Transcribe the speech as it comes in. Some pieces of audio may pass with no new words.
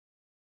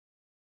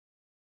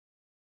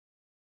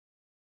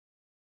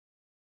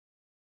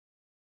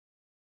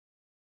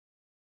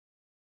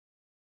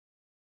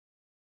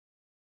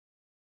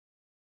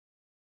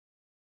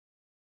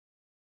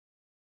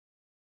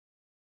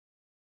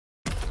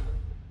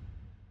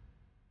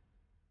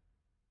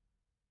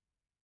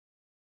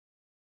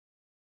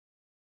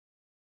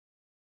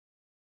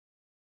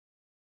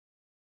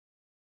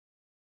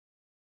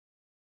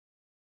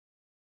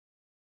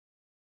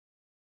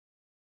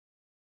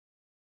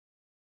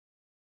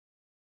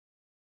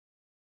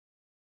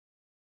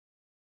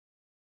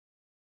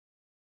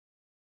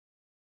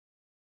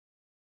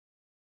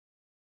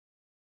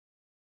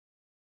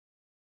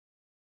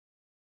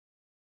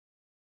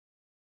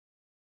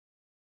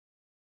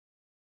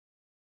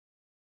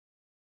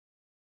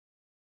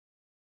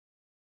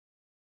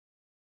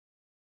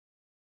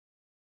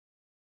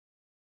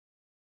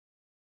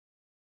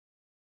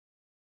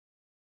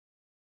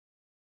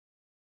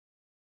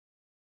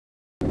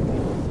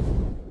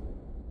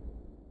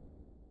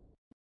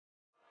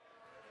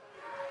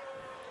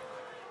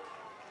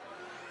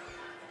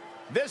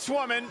This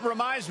woman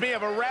reminds me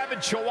of a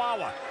rabid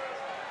chihuahua.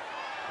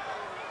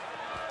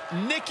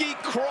 Nikki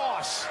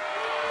Cross.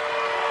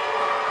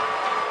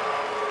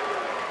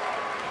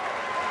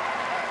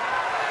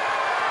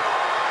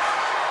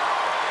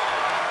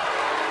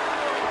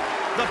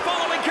 The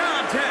following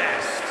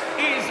contest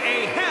is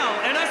a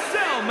Hell in a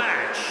Cell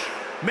match.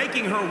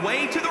 Making her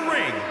way to the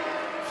ring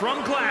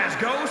from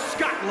Glasgow,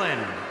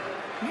 Scotland,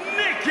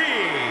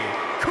 Nikki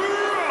Cross.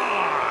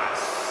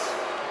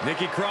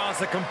 Nikki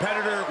Cross, a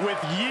competitor with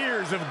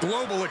years of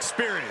global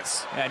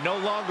experience. And no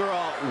longer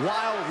a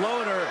wild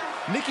loner,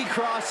 Nikki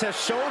Cross has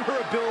shown her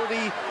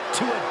ability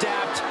to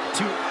adapt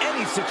to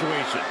any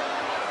situation.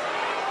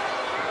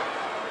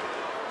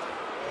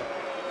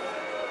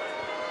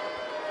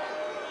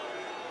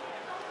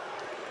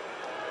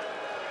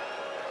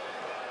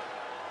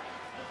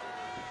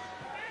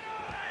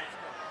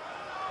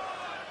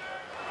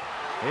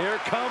 Here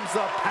comes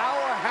the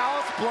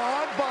powerhouse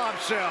blonde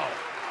bombshell.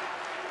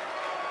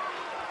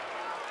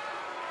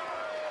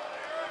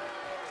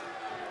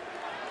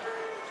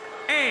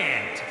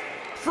 And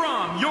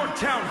from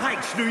Yorktown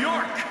Heights, New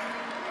York,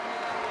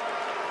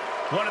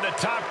 one of the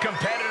top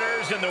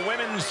competitors in the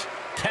women's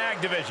tag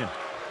division.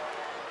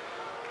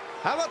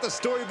 How about the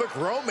storybook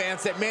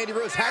romance that Mandy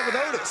Rose had with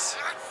Otis?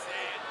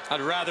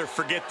 I'd rather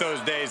forget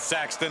those days,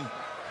 Saxton.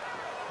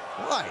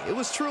 Why? It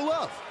was true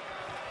love.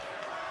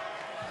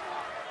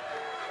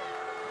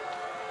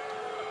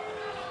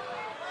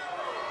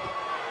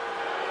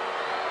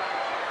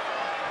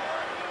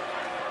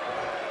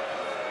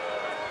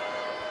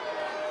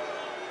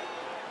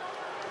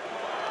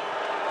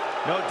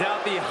 No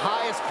doubt the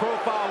highest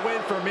profile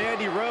win for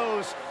Mandy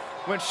Rose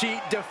when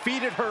she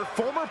defeated her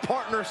former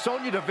partner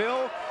Sonya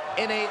Deville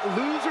in a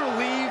loser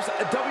leaves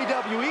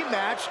WWE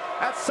match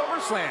at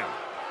SummerSlam.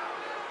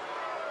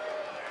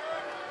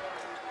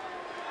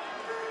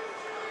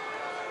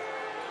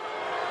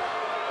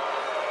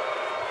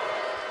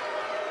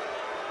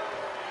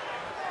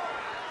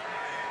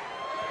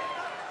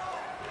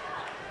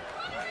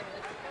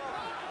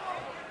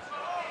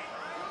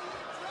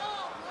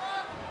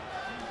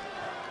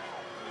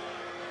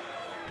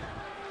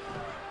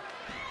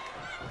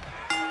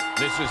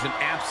 This is an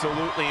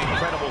absolutely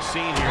incredible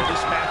scene here. This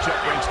matchup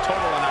brings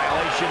total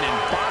annihilation and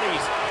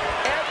bodies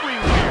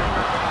everywhere.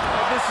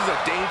 And this is a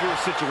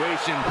dangerous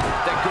situation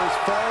that goes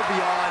far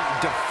beyond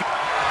defeat.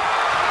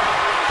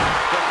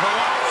 The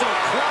colossal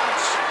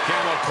clutch.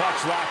 Camel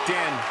clutch locked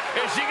in.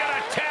 Is she gonna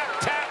tap,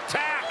 tap,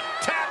 tap,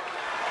 tap?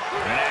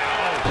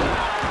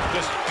 Now,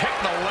 just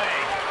hitting the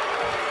leg.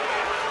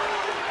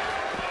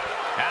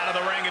 Out of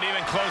the ring and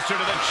even closer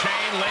to the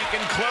chain link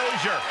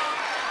enclosure.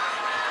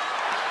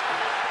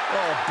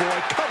 Oh, boy,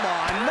 come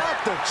on,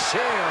 not the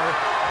chair.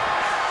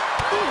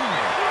 Ooh.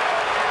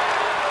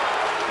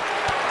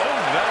 Oh,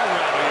 that'll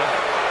rattle you.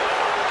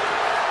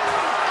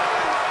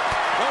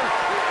 Oh.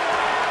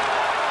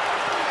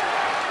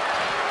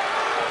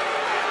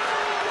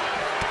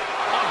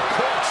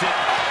 Uncorks it,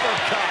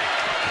 uppercut.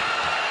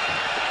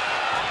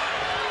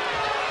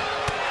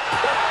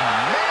 Oh,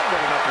 man, what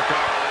an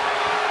uppercut.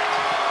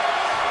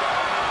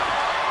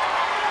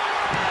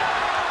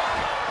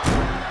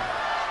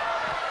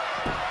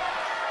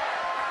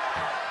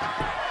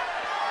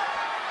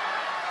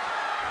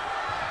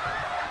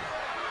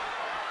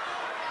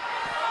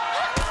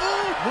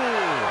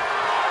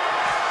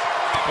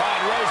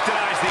 Rose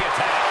denies the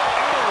attack.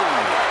 Oh!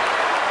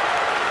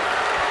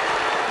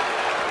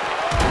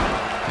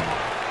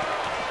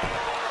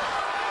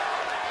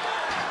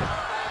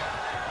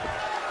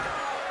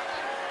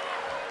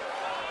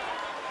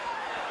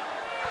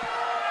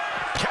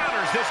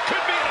 Counters. This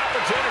could be an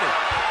opportunity.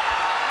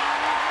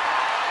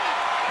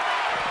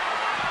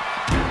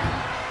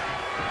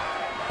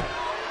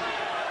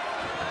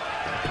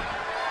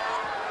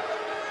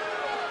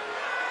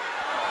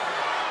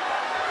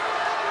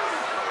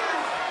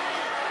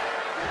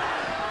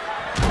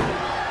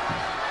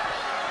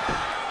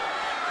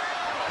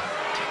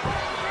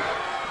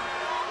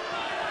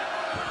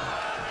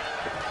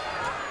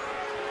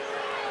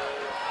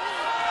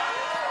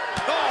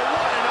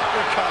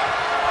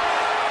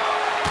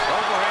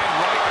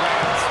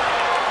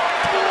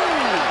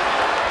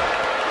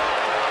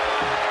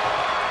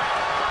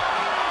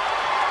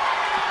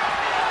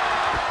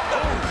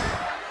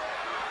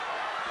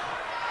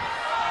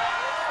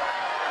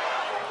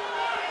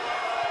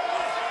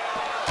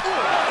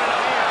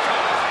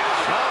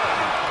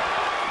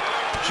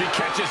 She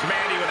catches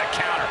Mandy with a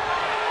counter.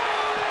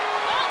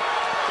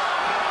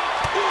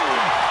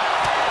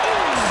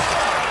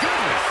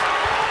 Goodness.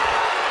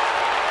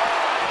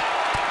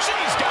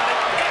 She's got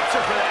an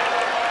answer for that.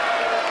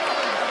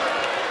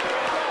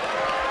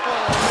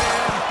 Oh,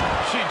 man.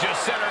 She just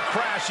sent her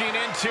crashing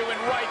into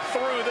and right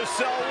through the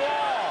cell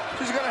wall.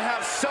 She's going to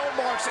have cell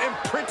marks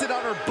imprinted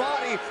on her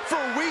body for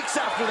weeks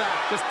after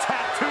that. Just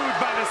tattooed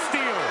by the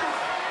steel.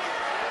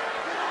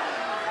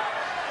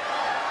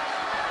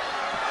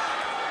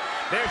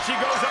 There she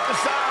goes up the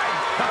side.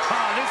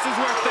 This is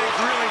where things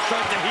really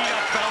start to heat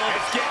up, fellas.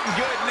 It's getting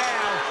good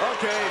now.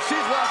 Okay,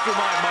 she's lost her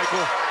mind,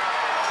 Michael.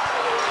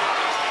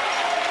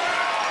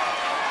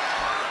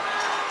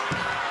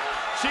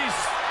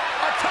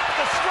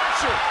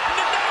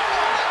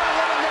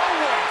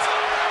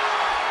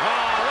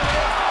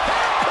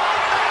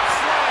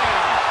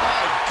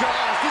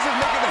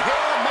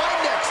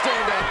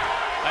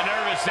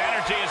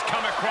 energy has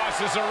come across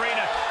this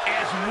arena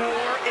as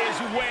war is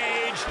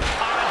waged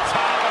on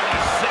top of the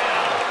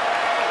cell.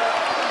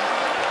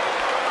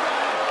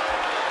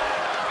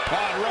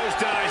 Oh, Rose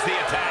denies the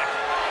attack.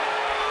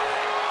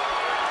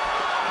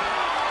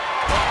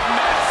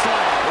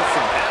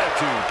 Listen,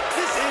 attitude.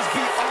 This is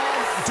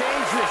beyond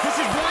dangerous. This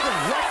is more than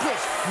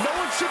reckless. No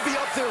one should be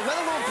up there, let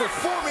alone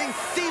performing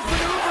these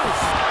maneuvers.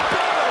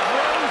 Bed of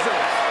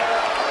roses.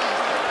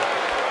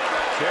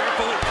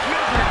 Carefully,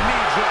 measured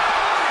knee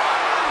drop.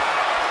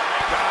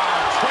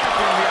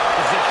 Trampling the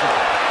opposition.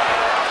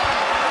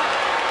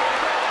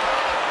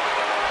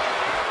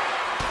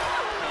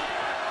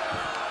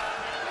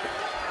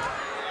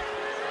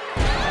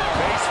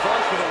 Face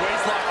first with a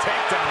waistlock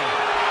takedown.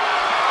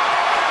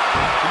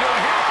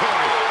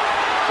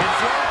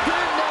 It's not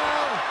good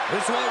now.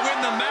 This won't win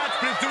the match,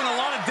 but it's doing a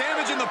lot of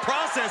damage in the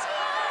process.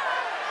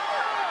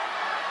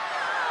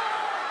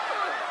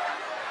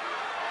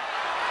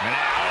 And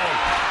now,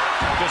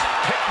 just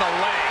pick the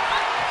leg.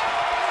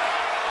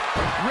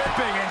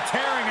 Ripping and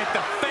tearing at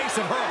the face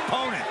of her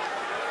opponent.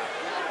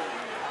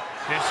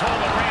 This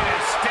whole arena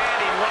is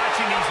standing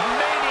watching these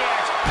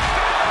maniacs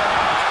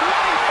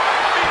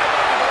 25 feet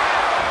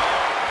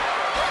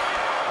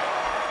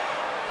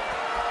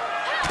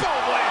above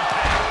the ground. Boom,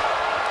 impact.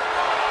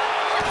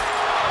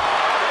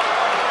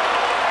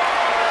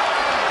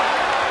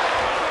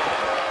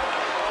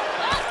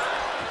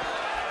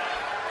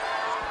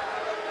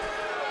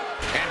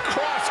 And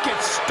Cross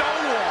gets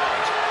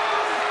stonewalled.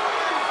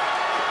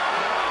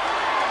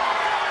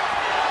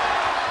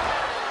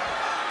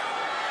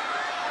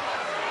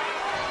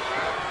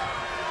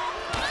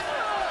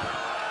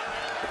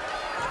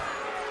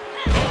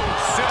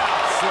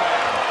 Sit-out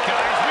slam.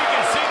 Guys, we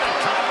can see the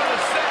top of the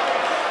cell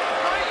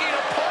breaking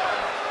apart.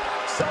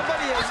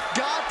 Somebody has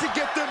got to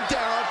get them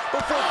down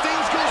before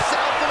things go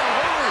south in a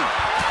hurry.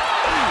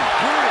 Ooh,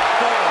 brutal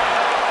form.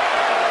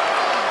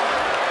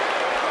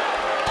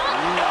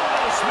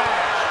 Elbow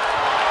smash.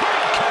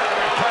 Great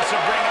counter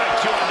impressive bringing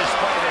IQ on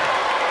display there.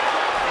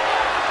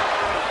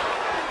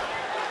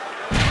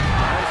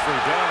 Nicely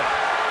done.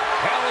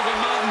 Hell of a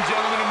mountain,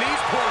 gentlemen, and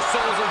these poor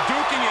souls are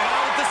duking it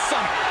out at the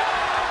summit.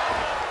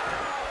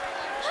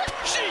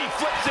 She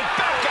flips it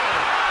back on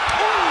her.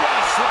 Ooh, what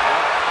a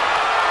slap.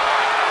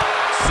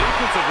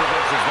 Sequence of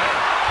reversals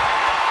there.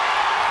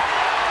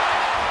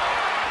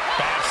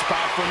 Bad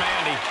spot for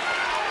Mandy.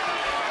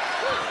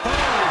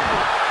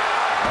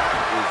 That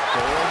is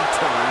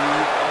going to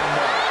leave a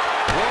mark.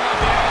 Roll out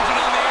the engine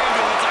on the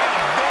ambulance. I have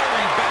a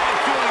very bad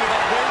feeling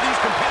about where these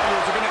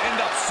competitors are going to end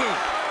up soon.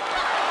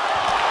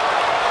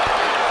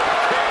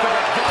 Kick to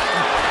the gut.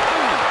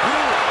 Ooh,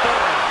 brutal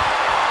form.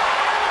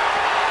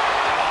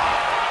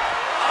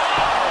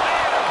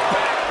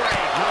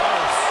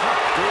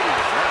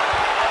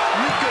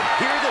 You could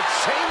hear the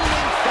chain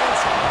link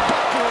fence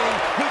buckling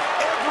with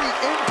every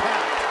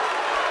impact.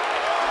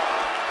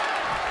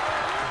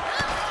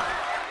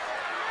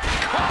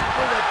 Caught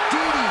with a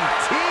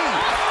DDT.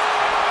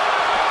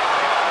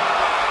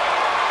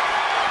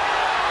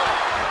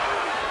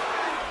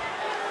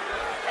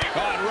 Oh,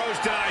 and Rose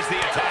denies the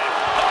attack.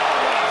 Oh,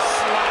 what a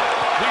slap.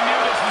 We knew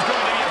this was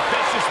going to be a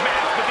vicious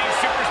match, but these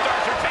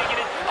superstars are taking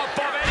it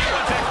above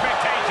anyone's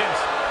expectations.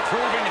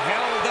 Proving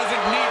hell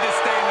doesn't need to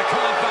stay in the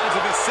confines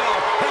of his cell.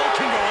 Hell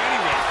can go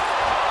anywhere.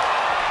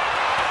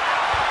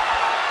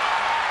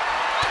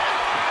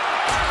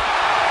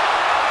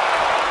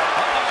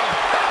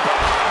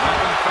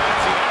 Nothing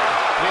fancy there.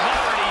 We've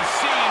already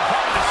seen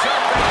part of the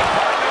cell break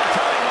apart. No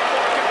telling what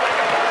more can break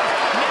apart.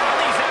 Now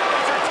these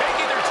athletes are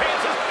taking their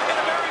chances in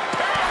a very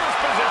perilous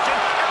position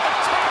at the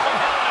top of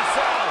Hell in a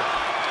Cell.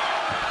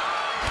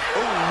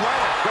 Oh,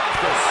 right across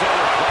the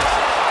solar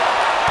plexus.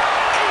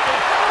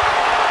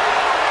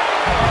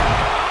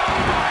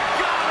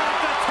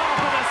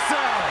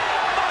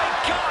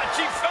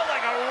 She felt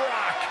like a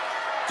rock.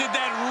 Did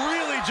that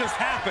really just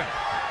happen?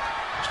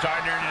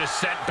 Starting her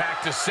descent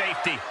back to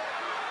safety.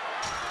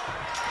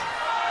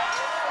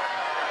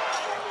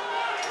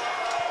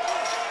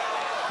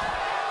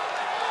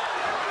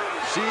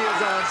 She is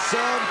on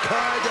some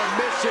kind of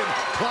mission,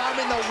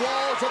 climbing the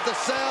walls of the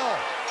cell.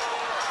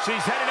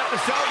 She's heading up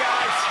the cell,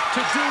 guys.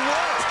 To do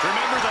what?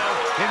 Remember, though,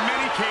 in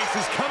many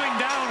cases, coming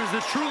down is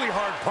the truly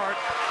hard part.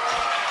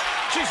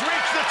 She's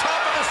reached the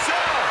top of the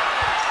cell.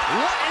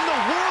 What in the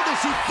world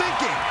is she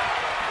thinking?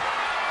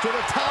 To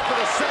the top of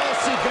the cell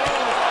she goes.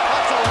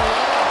 That's a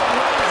long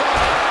ways up.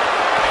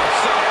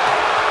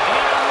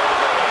 Even a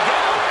little way to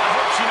go. I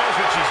hope she knows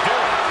what she's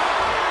doing.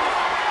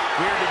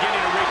 We are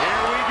beginning to reach.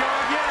 Here we go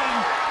again.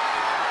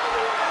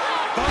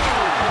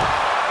 Boom.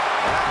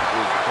 That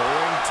is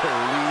going to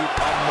leave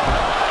a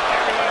mark.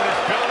 Everyone in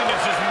this building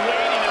is just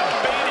waiting on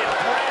bated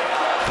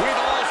breath.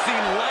 We've all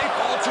seen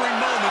life-altering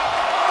moments.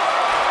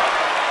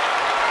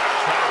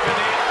 Trapping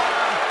the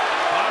arm.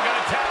 I'm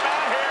gonna tap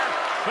out here,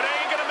 but it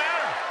ain't gonna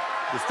matter.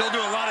 You still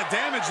do a lot of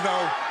damage,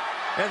 though.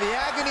 And the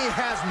agony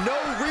has no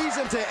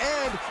reason to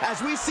end as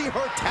we see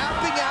her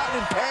tapping out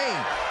in pain.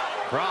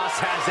 Cross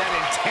has that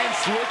intense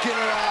look in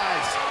her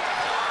eyes.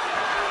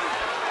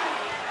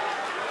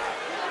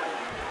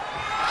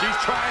 She's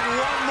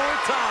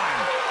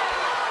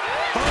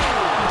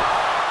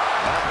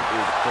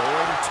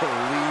to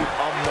leave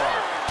a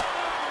mark.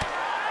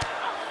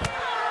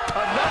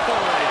 Enough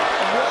already.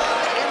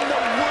 Why in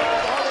the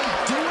world are they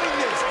doing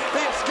this?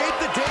 They escaped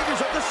the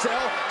dangers of the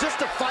cell just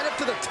to fight up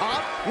to the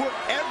top where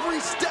every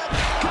step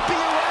could be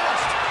a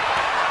rest.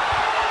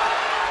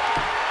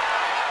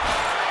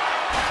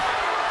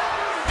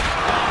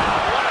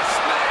 What a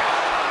smack!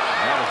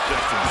 That was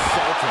just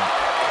insulting.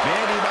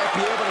 Mandy might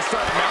be able to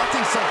start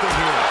mounting something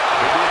here.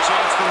 Maybe a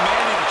chance for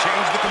Mandy to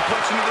change the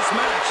complexion of this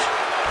match.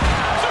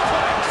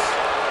 Suplex!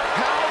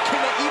 How can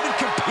they even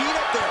compete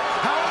up there?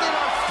 How are they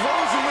not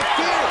frozen with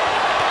fear?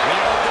 You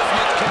know, it doesn't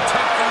make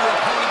contempt for your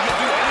opponent.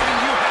 You'll do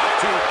anything you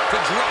have to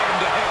drive him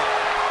to hell.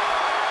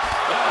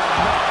 Oh,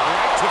 no,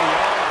 right to the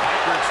arm.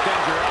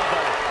 Hyperextend your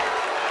elbow.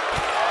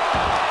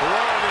 The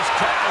roar of this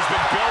crowd has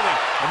been building,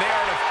 and they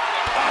are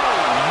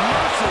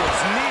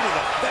Merciless knee to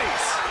the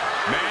face.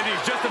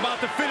 Mandy's just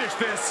about to finish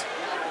this.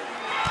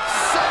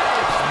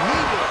 Savage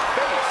knee to the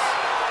face.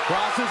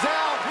 Crosses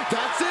out.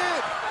 That's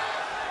it.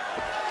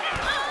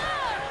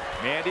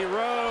 Mandy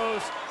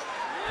Rose.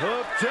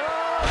 Hooked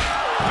up.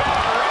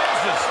 Back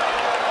raises.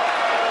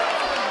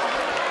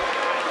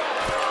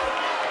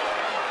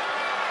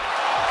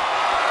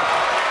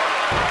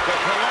 The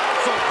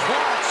colossal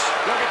clutch.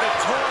 Look at the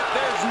torque.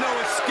 There's no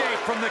escape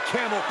from the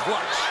camel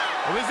clutch.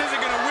 Well, this isn't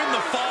going to win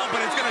the fall,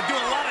 but it's going to do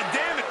a lot of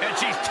damage. And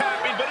she's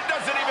tapping, but it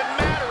doesn't even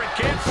matter. It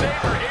can't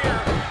save her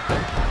here.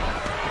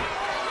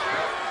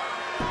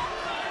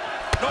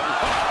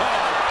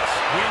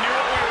 We knew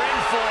what we were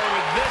in for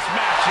with this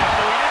matchup,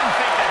 but we didn't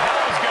think the hell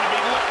was going to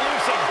be let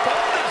loose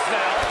above this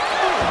now.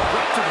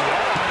 Right to the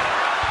arm.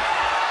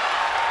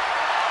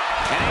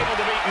 And able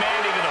to beat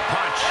Mandy to the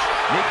punch.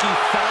 Nikki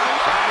found.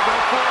 Trying to go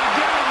for it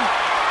again.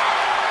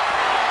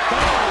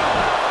 Boom.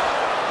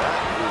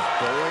 That is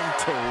going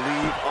to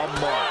leave a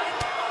mark.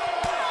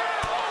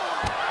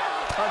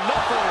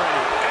 Enough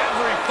already.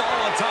 Every fall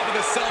on top of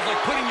the cell is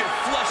like putting your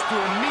flesh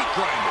through a meat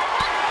grinder.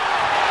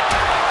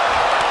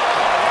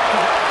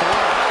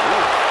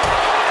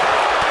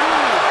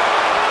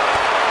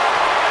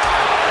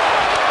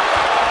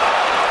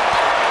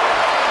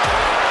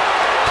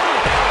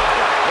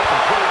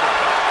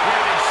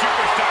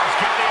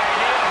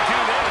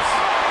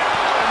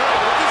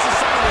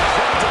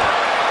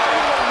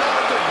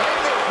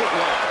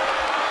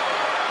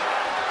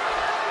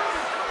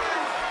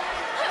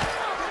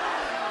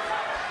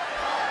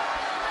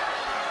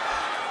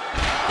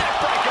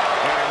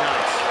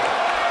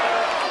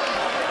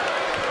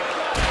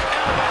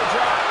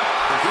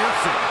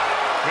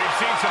 We've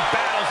seen some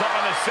battles up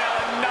on the cell,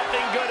 and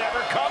nothing good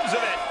ever comes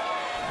of it.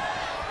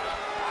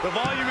 The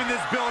volume in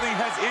this building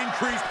has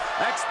increased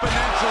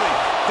exponentially.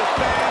 The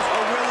fans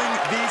are willing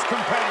these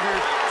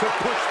competitors to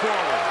push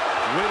forward.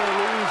 Win or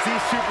lose,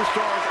 these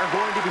superstars are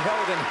going to be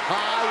held in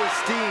high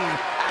esteem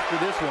after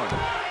this one.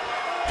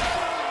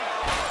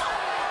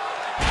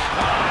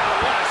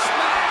 What a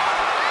smack!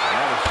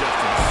 That was just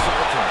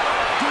insulting.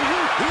 Do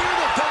you hear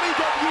the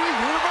WWE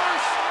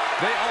Universe?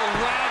 They are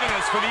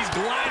ravenous for these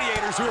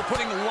gladiators who are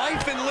putting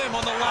life and limb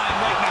on the line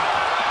right now.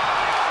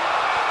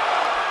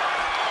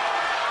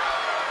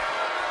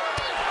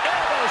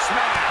 Elbow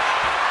smash!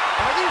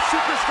 Are these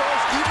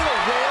superstars even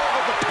aware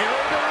of the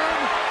peril they're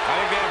in? I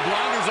think they have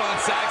blinders on,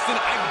 Saxton.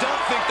 I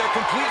don't think they're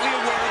completely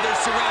aware of their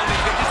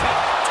surroundings. They just have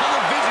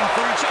tunnel vision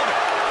for each other.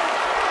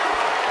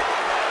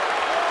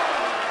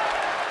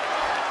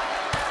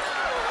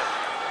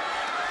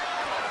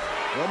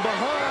 From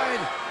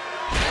behind.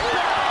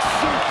 Back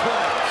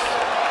suplex.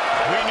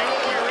 We knew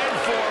what we were in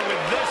for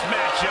with this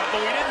matchup,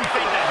 but we didn't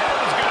think the hell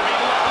was going to be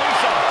let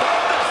loose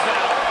above this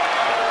now.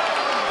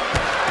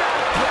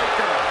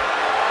 Backbreaker.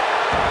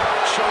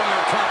 Showing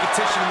their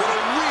competition what a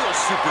real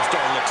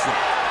superstar looks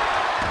like.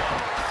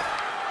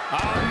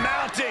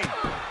 Mounting.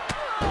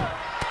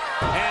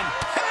 And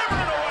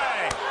hammering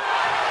away.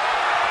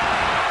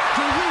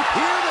 Do you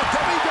hear the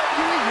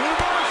WWE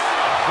Universe?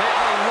 They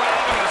are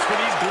ravenous for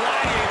these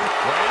gladiators.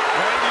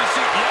 Right, you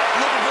see, yeah,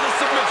 looking for the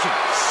submission.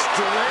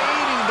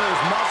 Straining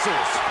those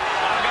muscles.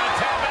 I'm going to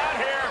tap out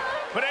here,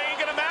 but it ain't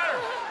going to matter.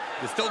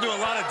 They still do a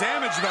lot of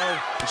damage, though.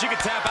 And she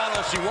can tap out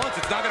all she wants.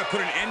 It's not going to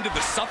put an end to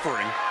the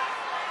suffering.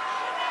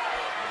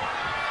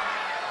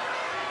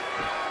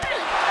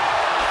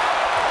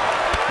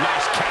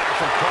 Nice counter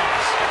from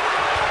Cross.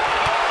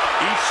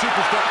 Each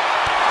superstar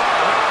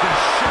can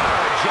shower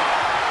a jump.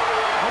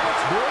 How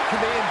much more can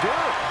they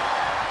endure?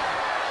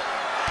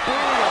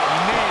 Brutal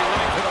knee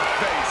right to the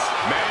face.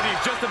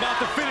 Mandy's just about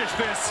to finish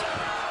this.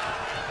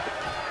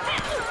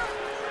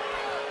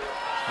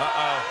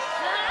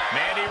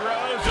 Mandy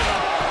Rose and a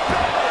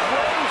bell of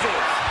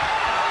roses.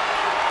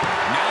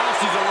 Now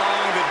she's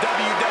allowing the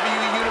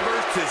WWE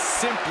Universe to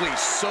simply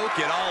soak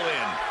it all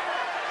in.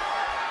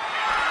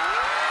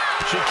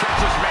 She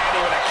catches Mandy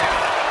with a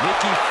counter.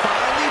 Nikki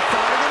finally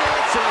finding an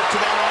answer to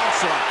that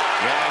onslaught.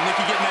 Yeah,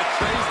 Nikki getting that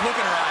crazed look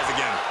in her eyes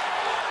again.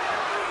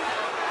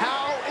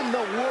 How in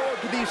the world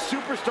do these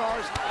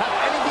superstars have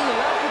anything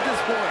left at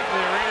this point? The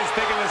arena's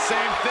thinking the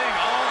same thing.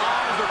 All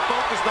eyes are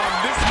focused on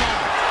this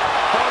moment.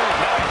 Oh,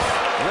 nice.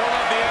 Roll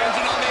up the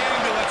engine on the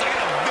ambulance. I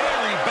got a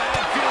very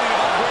bad feeling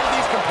about where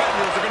these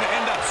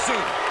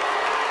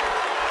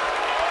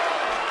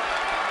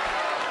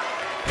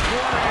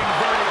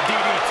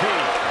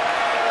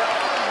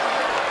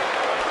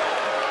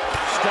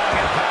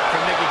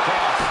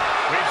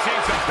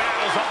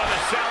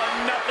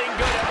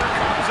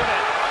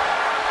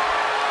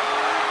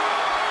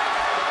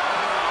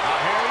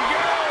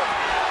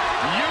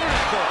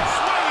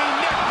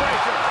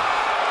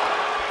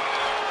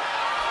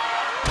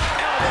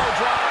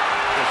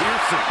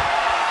mercy.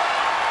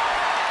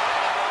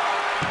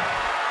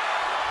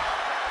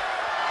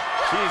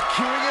 She's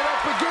queuing it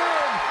up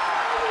again.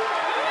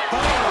 Oh,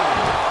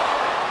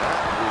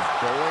 that is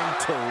going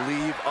to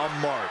leave a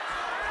mark.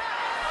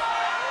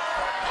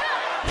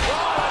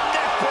 Oh,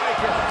 neck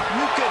breaker.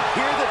 You can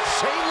hear the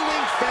chain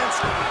link fence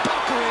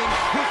buckling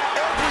with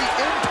every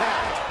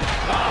impact.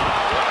 Oh,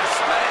 what a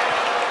slam.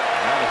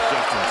 That is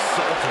just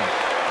insulting.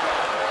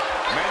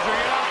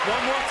 Measuring it up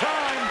one more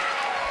time.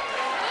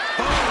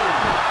 Boom.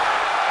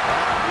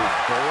 That is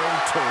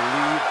going to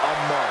leave a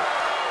mark.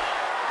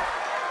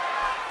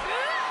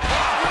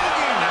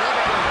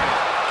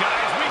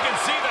 Guys, we can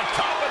see the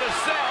top of the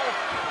cell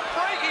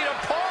breaking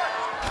apart.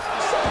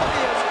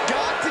 Somebody has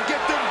got to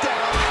get them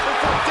down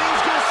before things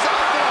go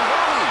south in a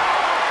hurry.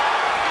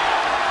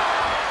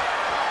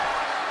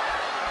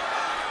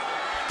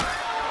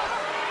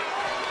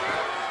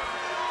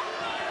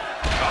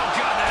 Oh,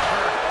 God, that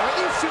hurt. Are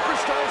these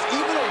superstars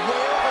even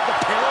aware of the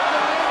peril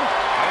they're in?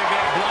 I think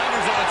they have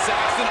blinders on,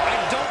 Saxton. I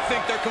don't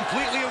think they're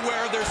completely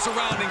aware of their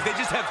surroundings. They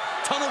just have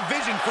tunnel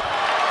vision.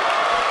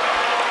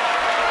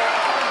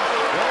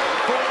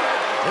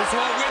 This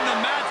won't win the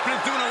match, but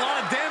it's doing a lot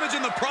of damage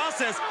in the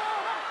process.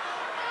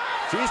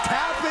 She's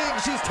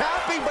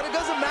tapping, but it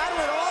doesn't matter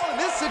at all in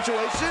this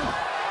situation.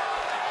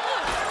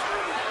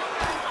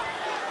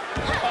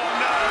 Oh,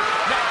 no.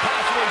 Not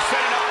possibly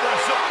setting up for a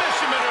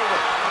submission maneuver.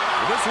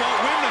 This won't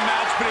win the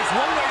match, but it's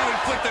one way to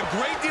inflict a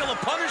great deal of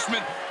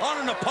punishment on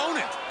an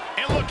opponent.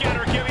 And look at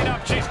her giving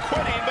up. She's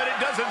quitting, but it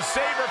doesn't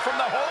save her from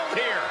the hold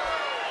here.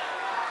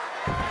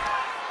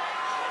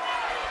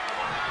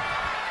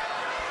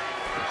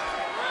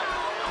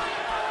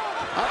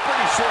 I'm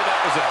pretty sure that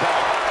was a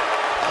bell.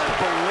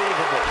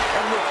 Unbelievable.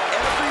 And with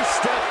every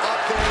step up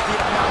there, the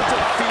amount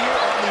of fear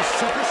on these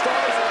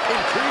superstars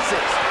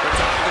increases. The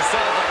top of the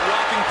cell is like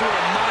walking through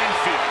a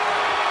minefield.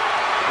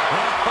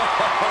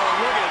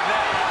 Look at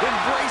that.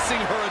 Embracing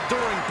her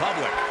adoring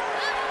public.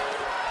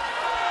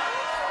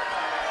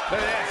 Look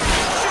at that.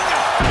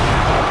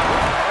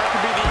 That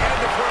could be the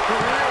end of her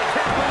career. I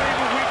can't believe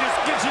what we just...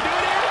 Did she do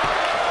it here?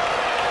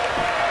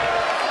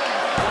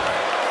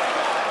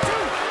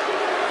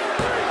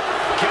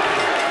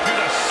 Through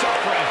the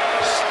suffering,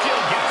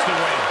 still gets the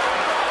win.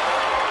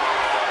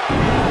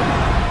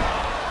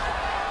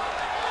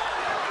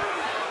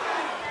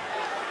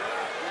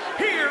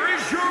 Here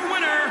is your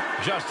winner.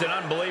 Just an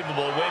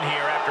unbelievable win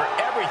here after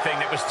everything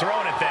that was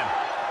thrown at them.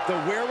 The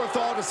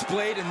wherewithal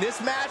displayed in this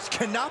match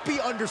cannot be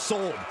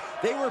undersold.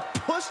 They were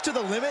pushed to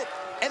the limit,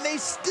 and they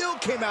still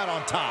came out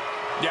on top.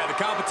 Yeah, the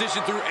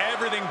competition threw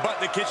everything but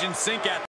the kitchen sink at them.